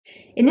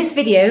In this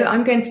video,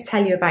 I'm going to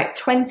tell you about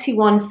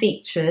 21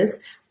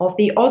 features of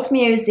the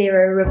Osmio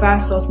Zero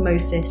reverse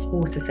osmosis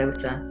water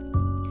filter.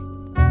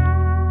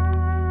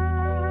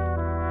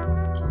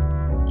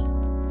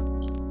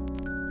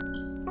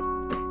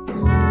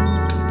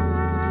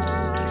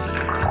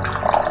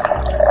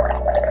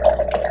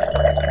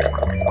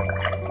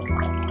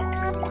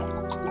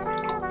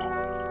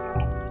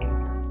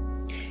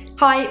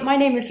 Hi, my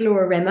name is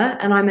Laura Rimmer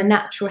and I'm a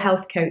natural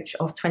health coach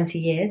of 20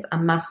 years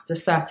and master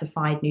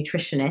certified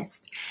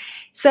nutritionist.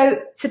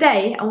 So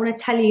today I want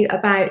to tell you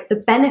about the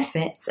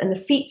benefits and the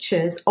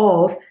features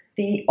of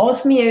the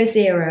Osmio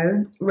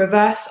Zero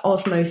reverse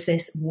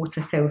osmosis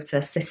water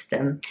filter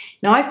system.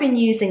 Now, I've been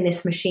using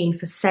this machine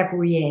for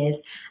several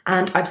years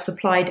and I've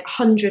supplied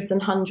hundreds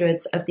and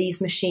hundreds of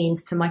these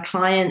machines to my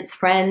clients,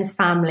 friends,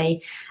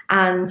 family,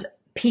 and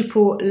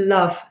people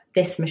love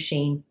this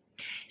machine.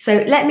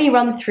 So let me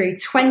run through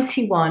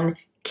 21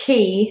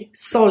 key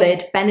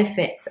solid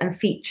benefits and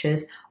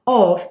features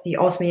of the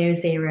Osmio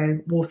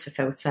Zero water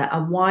filter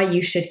and why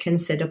you should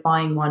consider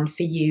buying one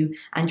for you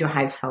and your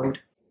household.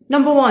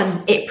 Number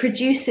one, it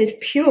produces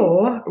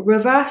pure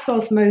reverse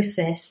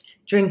osmosis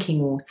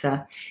drinking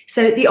water.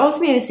 So the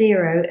Osmio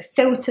Zero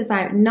filters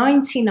out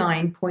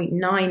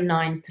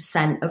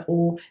 99.99% of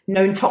all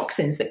known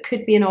toxins that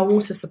could be in our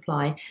water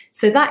supply.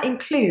 So that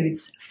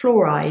includes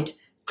fluoride,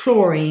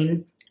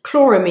 chlorine,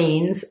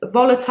 chloramines,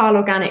 volatile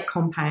organic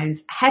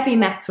compounds, heavy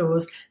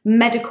metals,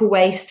 medical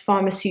waste,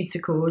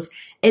 pharmaceuticals,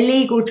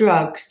 illegal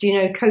drugs. Do you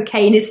know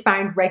cocaine is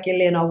found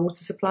regularly in our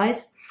water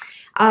supplies?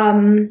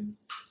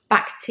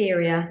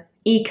 Bacteria,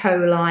 E.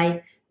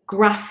 coli,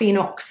 graphene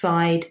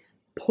oxide,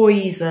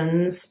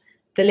 poisons,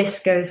 the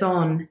list goes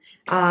on.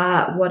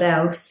 What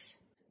else?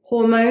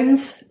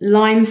 Hormones,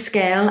 lime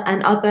scale,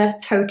 and other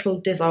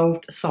total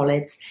dissolved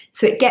solids.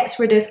 So it gets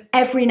rid of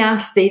every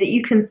nasty that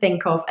you can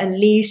think of and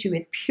leaves you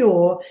with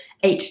pure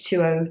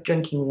H2O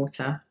drinking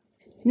water.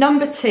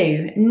 Number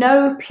two,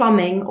 no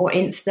plumbing or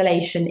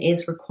installation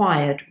is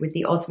required with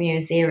the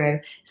Osmio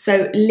Zero.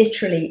 So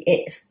literally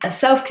it's a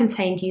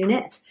self-contained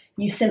unit.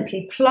 You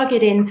simply plug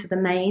it into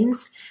the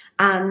mains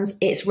and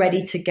it's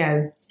ready to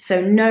go.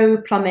 So no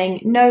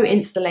plumbing, no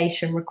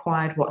installation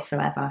required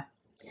whatsoever.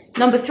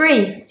 Number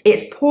three,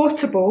 it's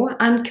portable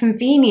and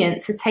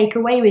convenient to take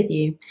away with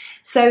you.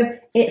 So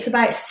it's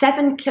about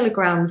 7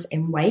 kilograms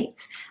in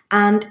weight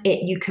and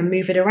you can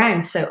move it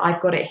around. So I've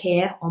got it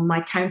here on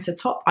my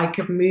countertop. I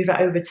could move it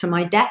over to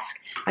my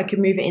desk. I could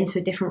move it into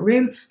a different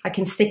room. I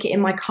can stick it in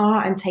my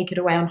car and take it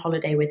away on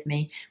holiday with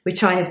me,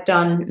 which I have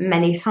done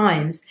many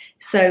times.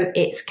 So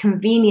it's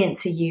convenient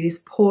to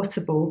use,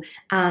 portable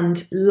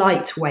and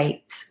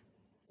lightweight.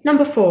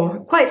 Number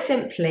four, quite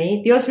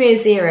simply, the Osmio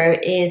Zero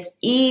is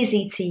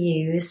easy to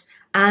use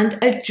and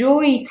a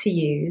joy to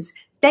use.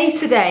 Day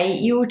to day,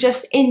 you will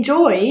just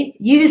enjoy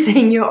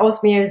using your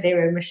Osmio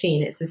Zero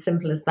machine. It's as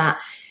simple as that.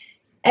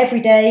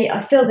 Every day I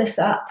fill this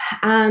up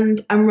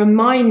and I'm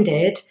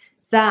reminded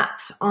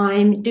that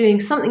I'm doing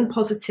something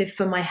positive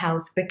for my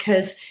health,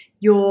 because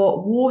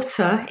your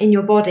water in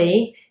your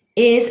body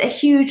is a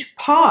huge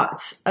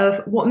part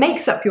of what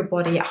makes up your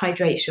body. It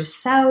hydrates your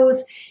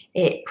cells.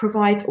 It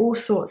provides all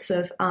sorts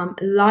of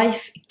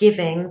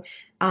life-giving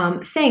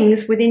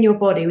things within your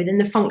body, within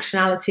the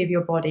functionality of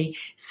your body.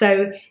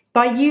 So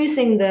by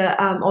using the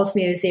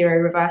Osmio Zero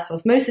reverse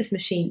osmosis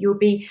machine, you'll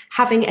be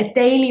having a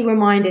daily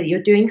reminder that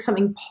you're doing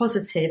something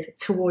positive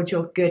towards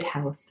your good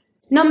health.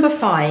 Number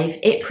five,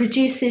 it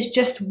produces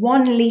just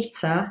 1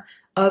 litre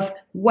of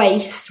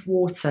waste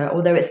water,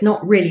 although it's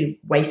not really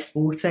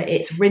wastewater,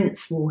 it's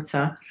rinse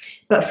water.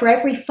 But for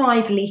every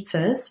 5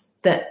 litres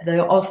that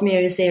the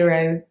Osmio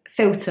Zero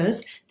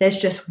filters,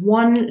 there's just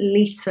 1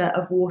 litre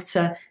of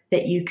water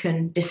that you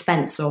can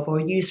dispense of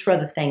or use for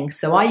other things.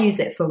 So I use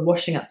it for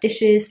washing up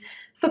dishes,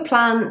 for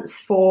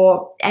plants,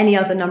 for any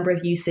other number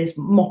of uses,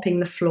 mopping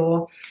the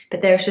floor,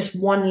 but there's just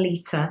 1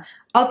 litre.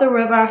 Other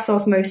reverse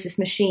osmosis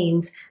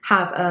machines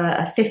have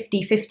a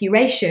 50-50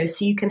 ratio,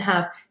 so you can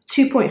have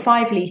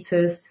 2.5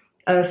 litres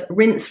of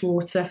rinse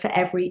water for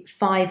every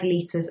 5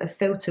 litres of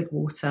filtered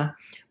water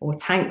or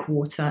tank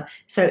water.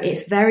 So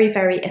it's very,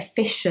 very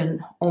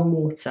efficient on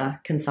water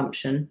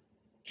consumption.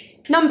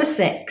 Number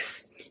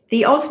six,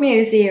 the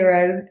Osmio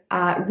Zero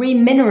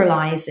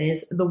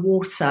remineralizes the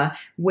water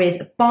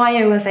with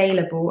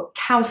bioavailable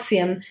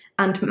calcium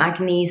and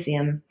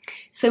magnesium.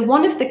 So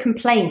one of the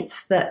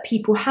complaints that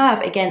people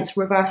have against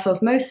reverse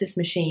osmosis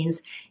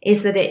machines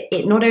is that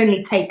it not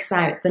only takes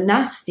out the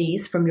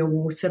nasties from your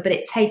water, but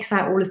it takes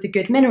out all of the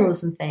good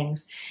minerals and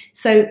things.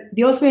 So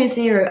the Osmio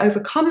Zero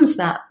overcomes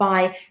that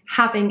by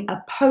having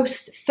a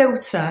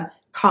post-filter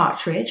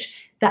cartridge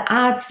that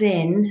adds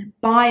in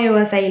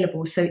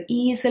bioavailable, so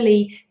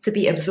easily to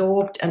be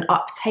absorbed and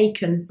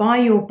uptaken by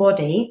your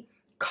body,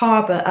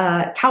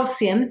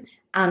 calcium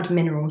and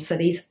minerals, so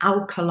these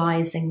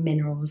alkalizing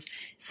minerals.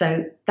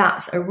 So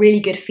that's a really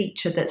good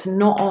feature that's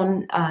not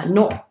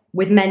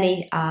with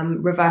many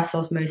reverse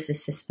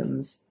osmosis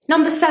systems.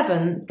 Number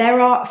 7, there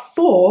are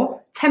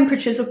 4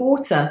 temperatures of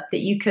water that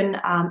you can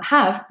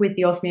have with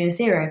the Osmio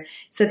Zero.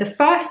 So the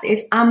first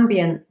is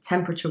ambient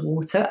temperature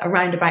water,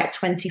 around about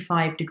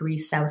 25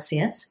 degrees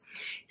Celsius.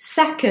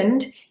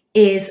 Second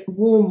is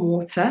warm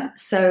water,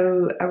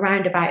 so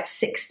around about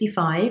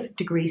 65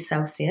 degrees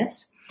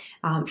Celsius.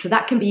 So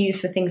that can be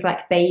used for things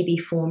like baby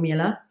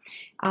formula.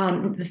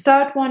 The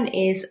third one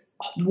is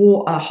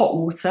hot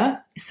water,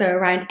 so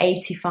around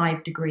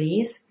 85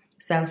 degrees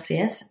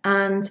Celsius.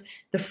 And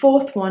the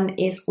fourth one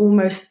is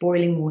almost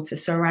boiling water,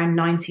 so around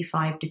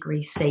 95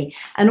 degrees C.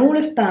 And all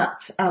of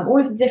that, all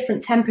of the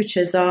different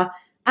temperatures are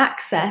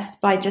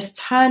accessed by just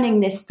turning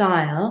this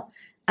dial.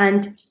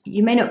 And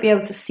you may not be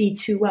able to see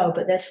too well,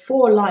 but there's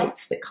 4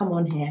 lights that come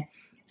on here.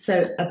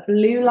 So a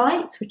blue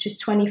light, which is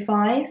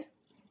 25,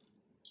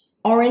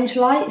 orange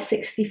light,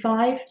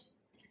 65,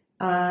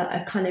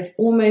 a kind of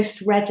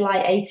almost red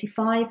light,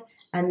 85,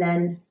 and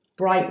then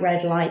bright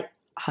red light,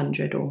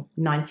 100 or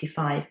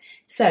 95.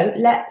 So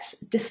let's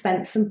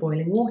dispense some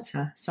boiling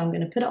water. So I'm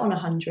going to put it on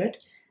 100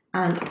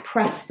 and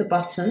press the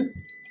button.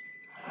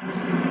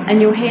 And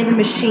you'll hear the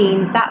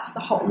machine, that's the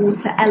hot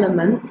water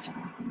element,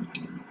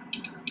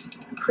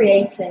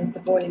 creating the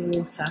boiling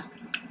water.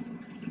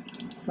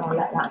 So I'll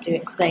let that do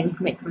its thing,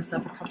 make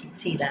myself a cup of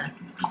tea there.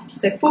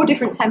 So 4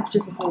 different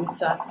temperatures of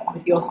water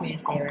with the Osmio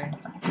Zero.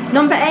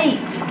 Number 8,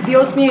 the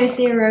Osmio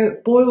Zero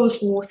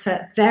boils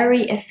water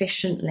very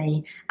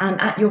efficiently and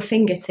at your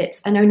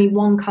fingertips, and only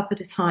 1 cup at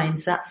a time,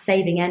 so that's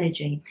saving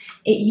energy.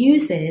 It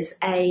uses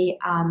a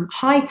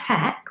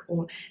high-tech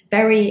or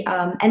very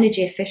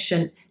energy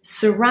efficient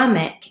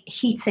ceramic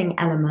heating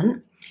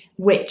element,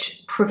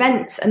 which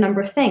prevents a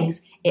number of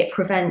things. It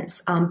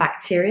prevents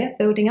bacteria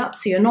building up,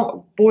 so you're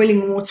not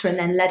boiling water and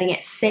then letting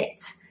it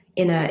sit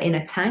in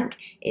a tank.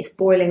 It's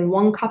boiling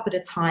 1 cup at a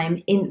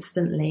time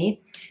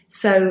instantly,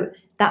 so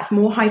that's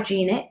more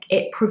hygienic.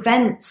 It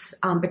prevents,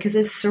 because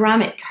there's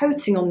ceramic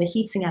coating on the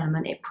heating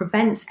element, it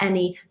prevents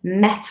any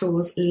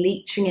metals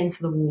leaching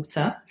into the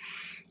water,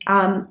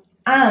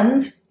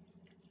 and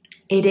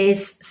it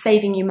is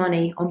saving you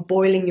money on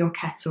boiling your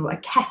kettle. A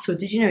kettle,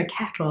 did you know a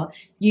kettle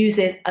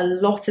uses a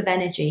lot of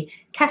energy?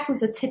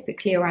 Kettles are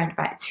typically around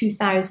about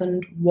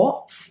 2,000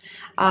 watts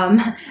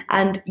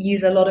and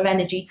use a lot of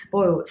energy to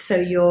boil. So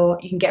you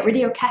can get rid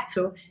of your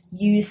kettle,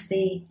 use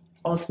the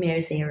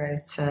Osmio Zero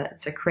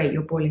to create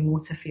your boiling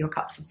water for your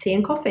cups of tea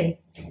and coffee.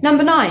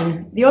 Number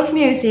 9, the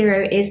Osmio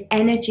Zero is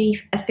energy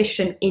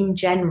efficient in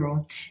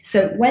general.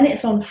 So when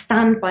it's on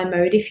standby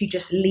mode, if you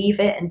just leave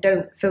it and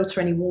don't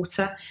filter any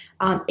water,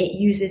 it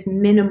uses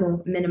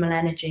minimal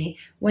energy.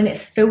 When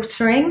it's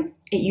filtering,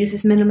 it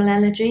uses minimal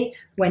energy.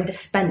 When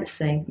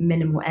dispensing,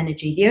 minimal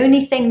energy. The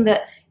only thing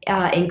that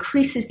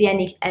increases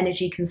the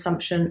energy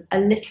consumption a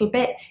little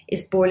bit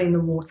is boiling the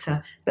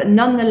water, but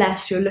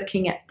nonetheless you're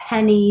looking at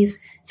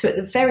pennies to at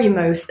the very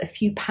most a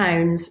few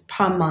pounds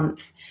per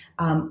month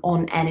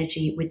on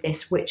energy with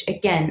this, which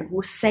again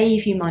will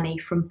save you money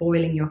from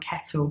boiling your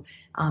kettle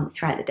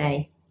throughout the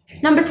day.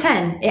 Number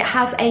 10, it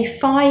has a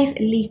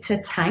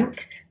 5-litre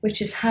tank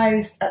which is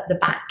housed at the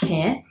back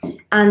here,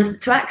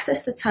 and to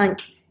access the tank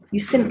you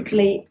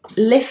simply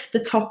lift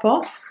the top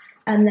off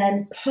and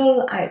then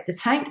pull out the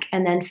tank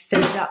and then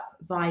fill it up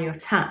via your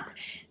tap.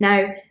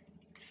 Now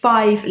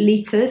 5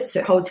 litres, so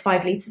it holds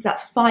 5 litres,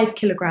 that's 5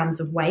 kilograms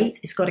of weight.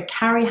 It's got a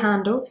carry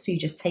handle, so you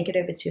just take it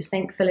over to your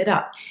sink, fill it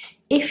up.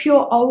 If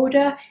you're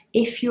older,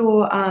 if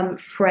you're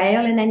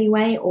frail in any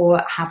way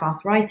or have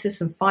arthritis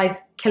and 5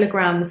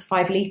 kilograms,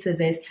 5 litres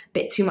is a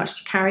bit too much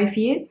to carry for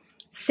you,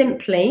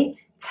 simply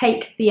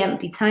take the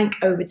empty tank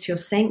over to your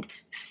sink,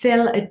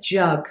 fill a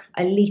jug,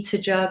 a litre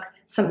jug,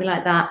 something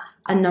like that,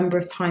 a number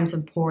of times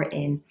and pour it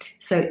in.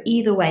 So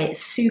either way,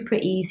 it's super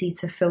easy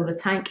to fill the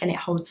tank and it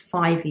holds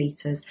 5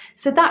 litres.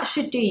 So that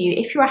should do you.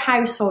 If you're a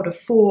household of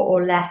 4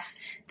 or less,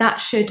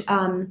 that should,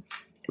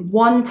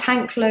 1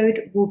 tank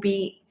load will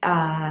be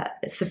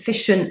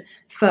sufficient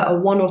for a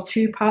 1 or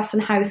 2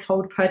 person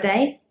household per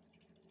day.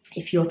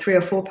 If you're 3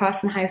 or 4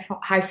 person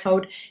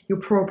household, you'll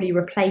probably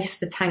replace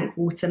the tank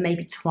water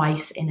maybe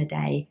twice in a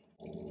day.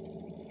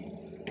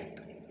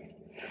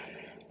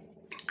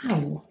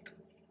 Ow.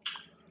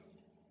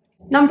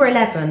 Number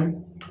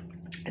 11.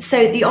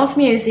 So the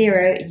Osmio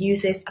Zero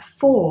uses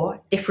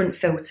 4 different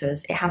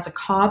filters. It has a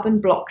carbon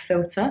block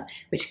filter,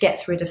 which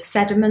gets rid of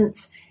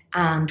sediment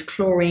and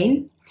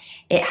chlorine.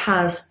 It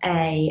has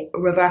a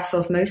reverse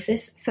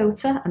osmosis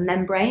filter, a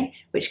membrane,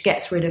 which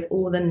gets rid of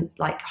all the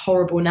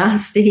horrible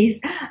nasties,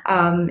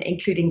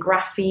 including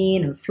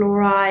graphene and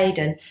fluoride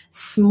and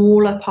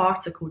smaller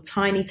particle,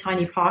 tiny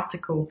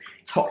particle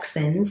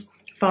toxins,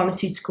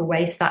 pharmaceutical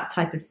waste, that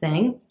type of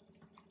thing.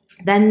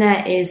 Then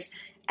there is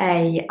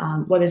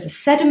there's a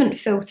sediment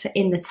filter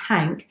in the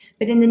tank,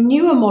 but in the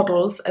newer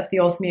models of the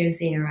Osmio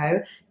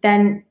Zero,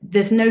 then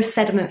there's no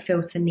sediment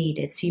filter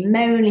needed. So you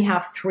may only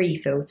have 3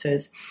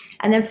 filters.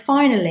 And then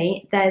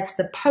finally, there's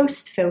the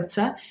post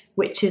filter,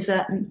 which is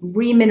a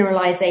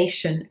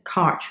remineralization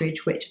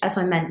cartridge, which, as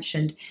I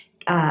mentioned,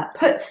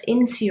 puts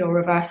into your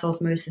reverse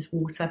osmosis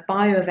water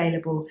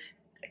bioavailable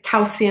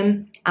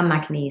calcium and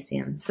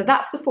magnesium. So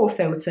that's the 4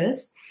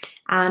 filters,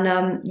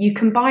 and you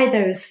can buy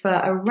those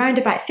for around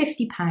about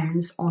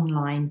 £50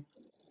 online.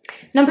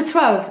 Number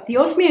 12, the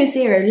Osmio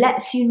Zero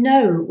lets you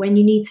know when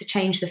you need to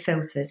change the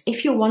filters.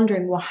 If you're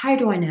wondering, well, how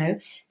do I know?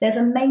 There's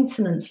a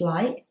maintenance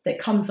light that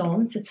comes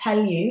on to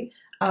tell you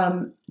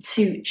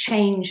to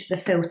change the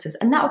filters,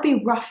 and that will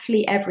be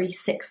roughly every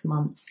 6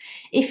 months.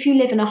 If you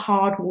live in a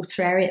hard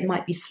water area, it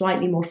might be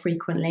slightly more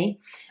frequently,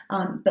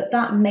 but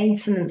that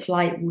maintenance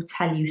light will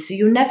tell you. So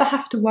you'll never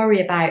have to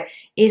worry about,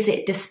 is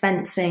it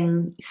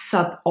dispensing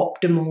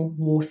suboptimal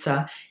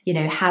water? You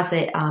know, has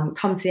it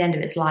come to the end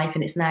of its life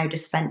and it's now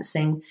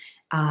dispensing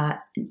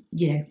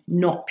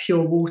not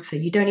pure water?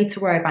 You don't need to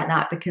worry about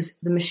that,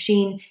 because the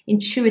machine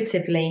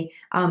intuitively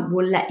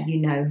will let you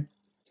know.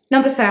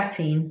 Number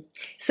 13,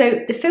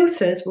 so the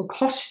filters will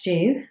cost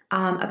you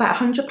about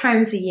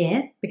 £100 a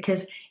year,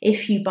 because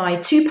if you buy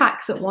 2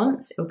 packs at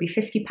once, it'll be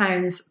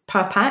 £50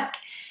 per pack.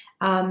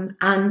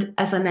 And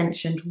as I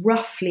mentioned,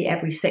 roughly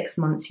every 6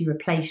 months you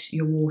replace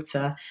your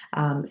water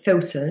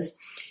filters.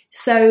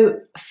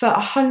 So for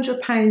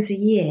 £100 a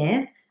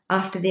year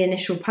after the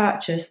initial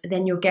purchase,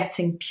 then you're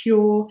getting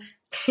pure,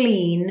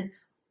 clean,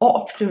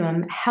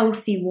 optimum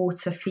healthy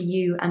water for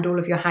you and all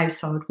of your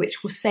household,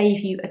 which will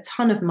save you a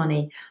ton of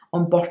money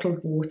on bottled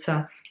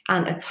water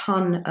and a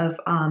ton of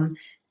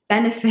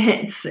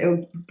benefits. It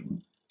will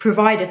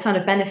provide a ton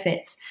of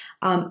benefits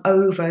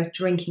over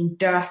drinking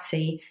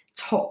dirty,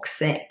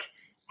 toxic,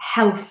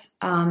 health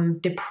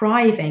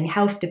depriving,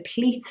 health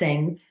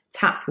depleting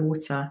tap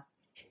water.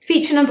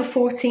 Feature number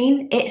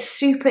 14, it's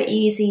super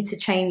easy to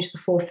change the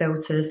 4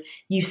 filters.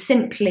 You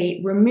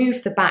simply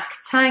remove the back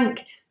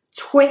tank,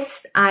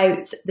 twist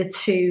out the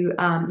 2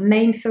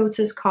 main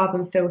filters,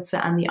 carbon filter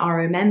and the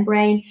RO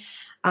membrane.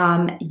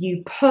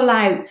 You pull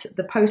out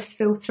the post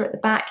filter at the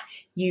back,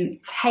 you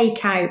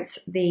take out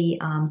the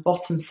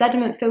bottom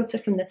sediment filter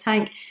from the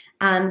tank,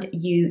 and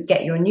you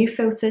get your new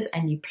filters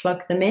and you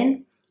plug them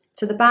in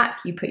to the back.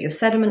 You put your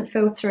sediment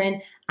filter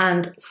in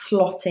and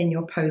slot in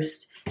your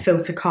post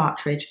filter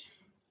cartridge.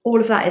 All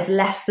of that is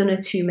less than a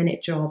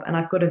 2-minute job, and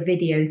I've got a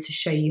video to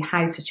show you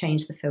how to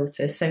change the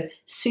filters. So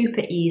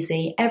super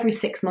easy. Every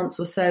 6 months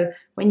or so,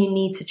 when you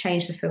need to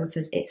change the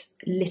filters, it's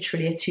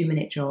literally a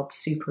 2-minute job,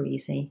 super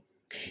easy.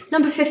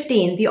 Number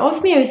 15, the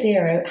Osmio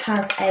Zero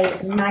has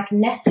a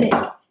magnetic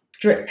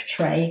drip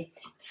tray.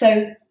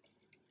 So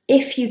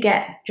if you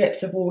get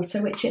drips of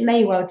water, which it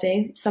may well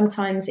do,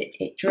 sometimes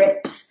it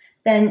drips,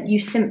 then you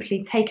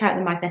simply take out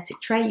the magnetic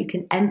tray. You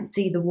can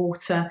empty the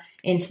water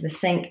into the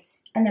sink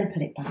and then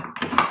put it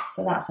back.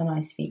 So that's a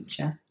nice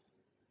feature.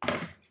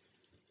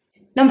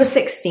 Number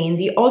 16,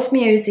 the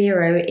Osmio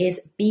Zero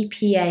is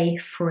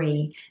BPA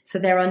free. So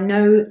there are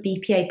no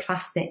BPA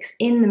plastics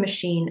in the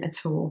machine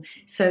at all.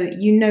 So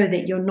you know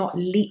that you're not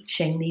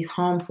leaching these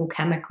harmful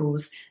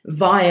chemicals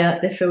via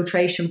the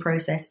filtration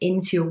process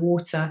into your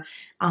water.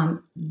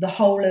 The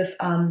whole of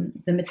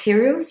the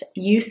materials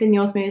used in the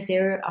Osmio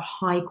Zero are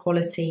high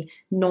quality,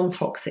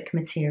 non-toxic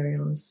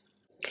materials.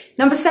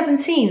 Number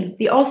 17,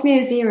 the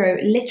Osmio Zero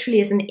literally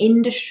is an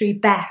industry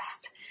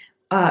best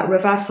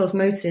reverse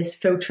osmosis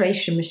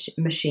filtration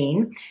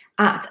machine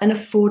at an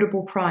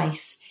affordable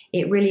price.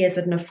 It really is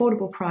at an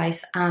affordable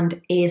price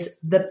and is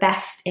the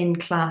best in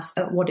class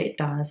at what it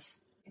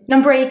does.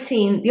 Number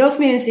 18, the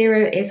Osmio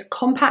Zero is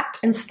compact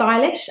and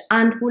stylish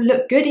and will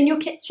look good in your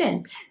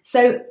kitchen.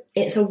 So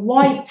it's a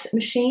white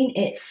machine,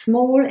 it's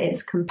small,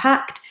 it's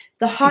compact.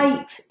 The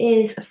height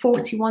is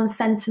 41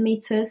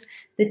 centimeters.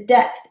 The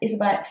depth is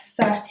about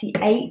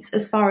 38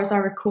 as far as I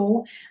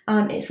recall.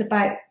 It's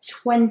about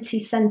 20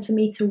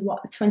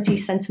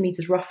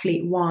 centimeters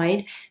roughly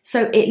wide.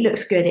 So it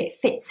looks good. It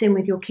fits in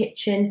with your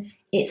kitchen.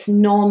 It's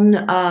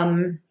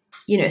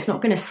it's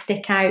not going to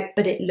stick out,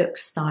 but it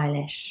looks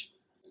stylish.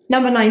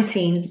 Number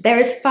 19, there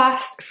is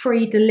fast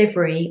free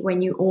delivery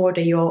when you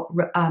order your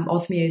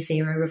Osmio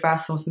Zero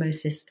reverse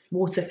osmosis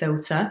water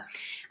filter,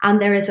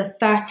 and there is a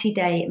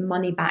 30-day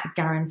money back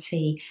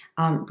guarantee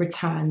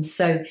return.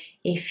 So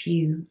if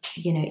you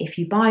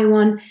buy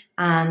one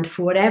and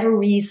for whatever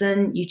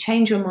reason you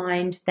change your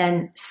mind,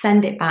 then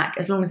send it back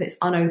as long as it's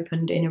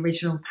unopened in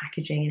original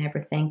packaging and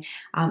everything,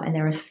 and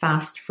there is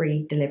fast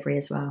free delivery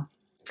as well.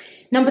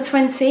 Number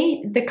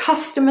 20, the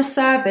customer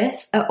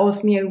service at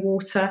Osmio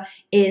Water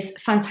is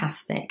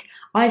fantastic.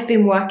 I've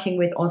been working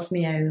with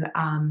Osmio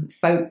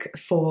folk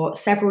for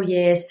several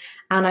years,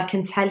 and I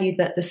can tell you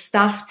that the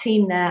staff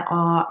team there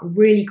are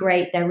really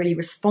great. They're really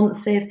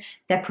responsive,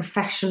 they're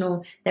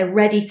professional, they're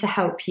ready to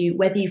help you,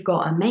 whether you've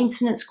got a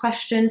maintenance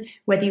question,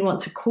 whether you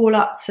want to call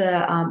up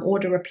to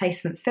order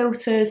replacement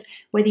filters,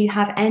 whether you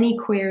have any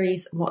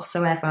queries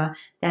whatsoever,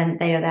 then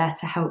they are there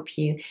to help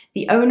you.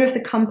 The owner of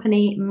the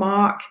company,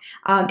 Mark,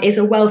 is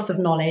a wealth of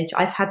knowledge.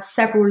 I've had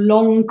several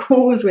long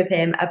calls with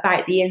him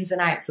about the ins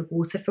and outs of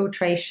water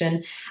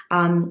filtration,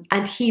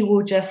 and he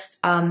will just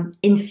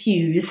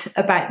enthuse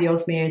about the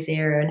Osmio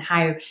Zero and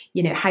how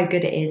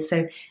good it is.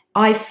 So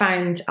I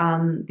found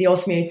the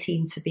Osmio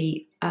team to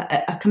be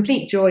a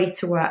complete joy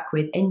to work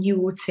with, and you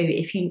will too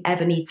if you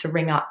ever need to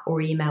ring up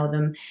or email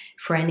them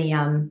for any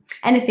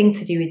anything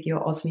to do with your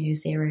Osmio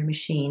Zero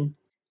machine.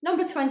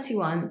 Number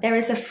 21, there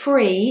is a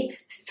free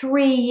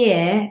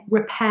 3-year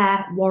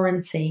repair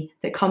warranty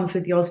that comes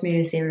with the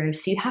Osmio Zero.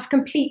 So you have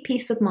complete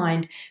peace of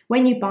mind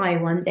when you buy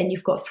one, then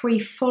you've got 3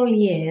 full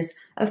years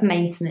of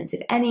maintenance.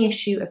 If any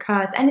issue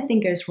occurs, anything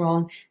goes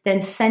wrong,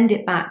 then send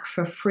it back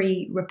for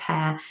free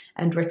repair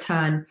and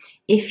return.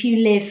 If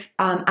you live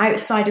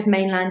outside of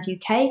mainland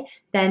UK,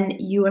 then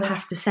you will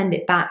have to send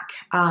it back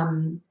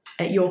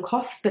at your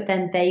cost, but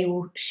then they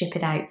will ship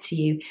it out to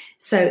you.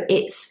 So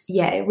it's,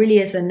 yeah, it really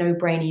is a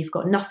no-brainer. You've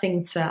got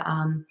nothing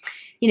to,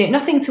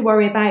 nothing to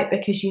worry about,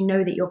 because you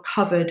know that you're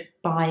covered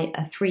by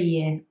a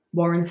 3-year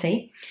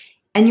warranty.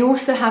 And you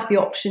also have the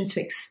option to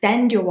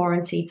extend your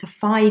warranty to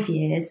 5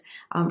 years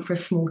for a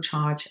small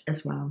charge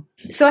as well.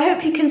 So I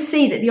hope you can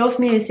see that the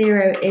Osmio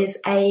Zero is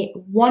a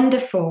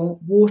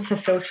wonderful water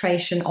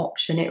filtration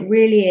option. It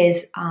really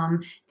is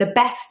the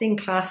best in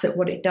class at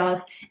what it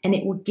does, and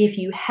it will give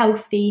you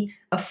healthy,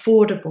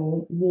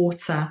 affordable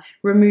water,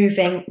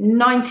 removing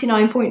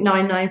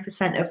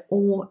 99.99% of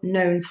all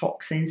known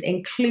toxins,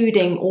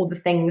 including all the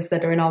things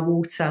that are in our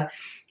water.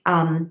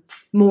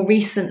 More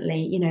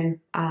recently,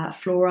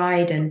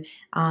 fluoride and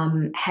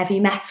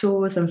heavy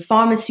metals and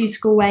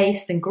pharmaceutical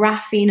waste and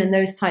graphene and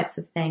those types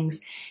of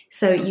things.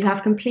 So you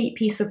have complete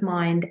peace of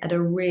mind at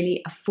a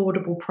really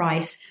affordable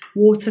price,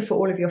 water for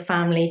all of your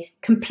family,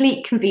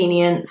 complete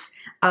convenience,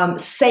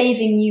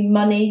 saving you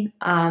money,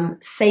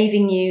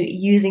 saving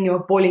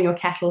you boiling your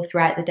kettle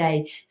throughout the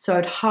day. So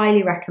I'd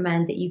highly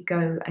recommend that you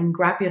go and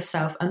grab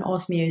yourself an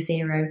Osmio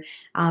Zero,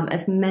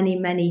 as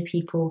many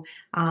people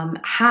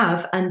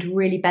have and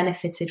really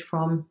benefited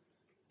from.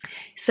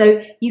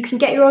 So you can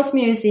get your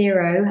Osmio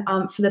Zero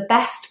for the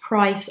best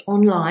price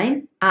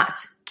online at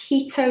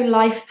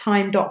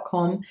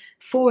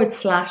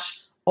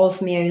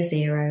ketolifetime.com/Osmio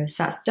Zero.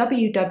 So that's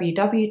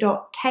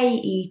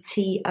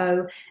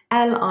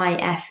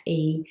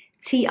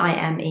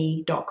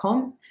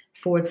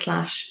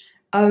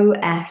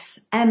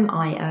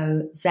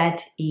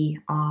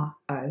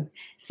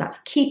So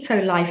that's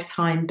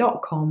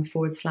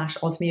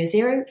ketolifetime.com/Osmio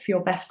Zero for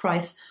your best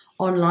price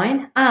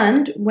online.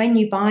 And when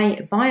you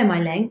buy via my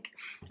link,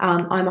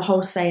 I'm a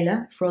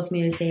wholesaler for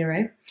Osmio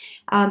Zero,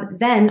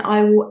 then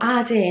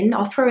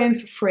I'll throw in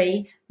for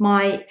free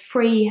my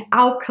free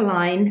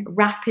alkaline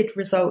rapid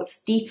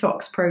results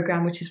detox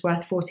program, which is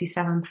worth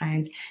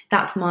 £47.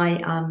 That's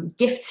my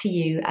gift to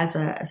you as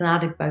an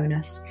added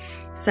bonus.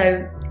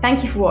 So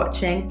thank you for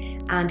watching,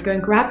 and go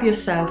and grab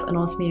yourself an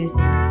Osmio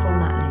Zero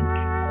from that link.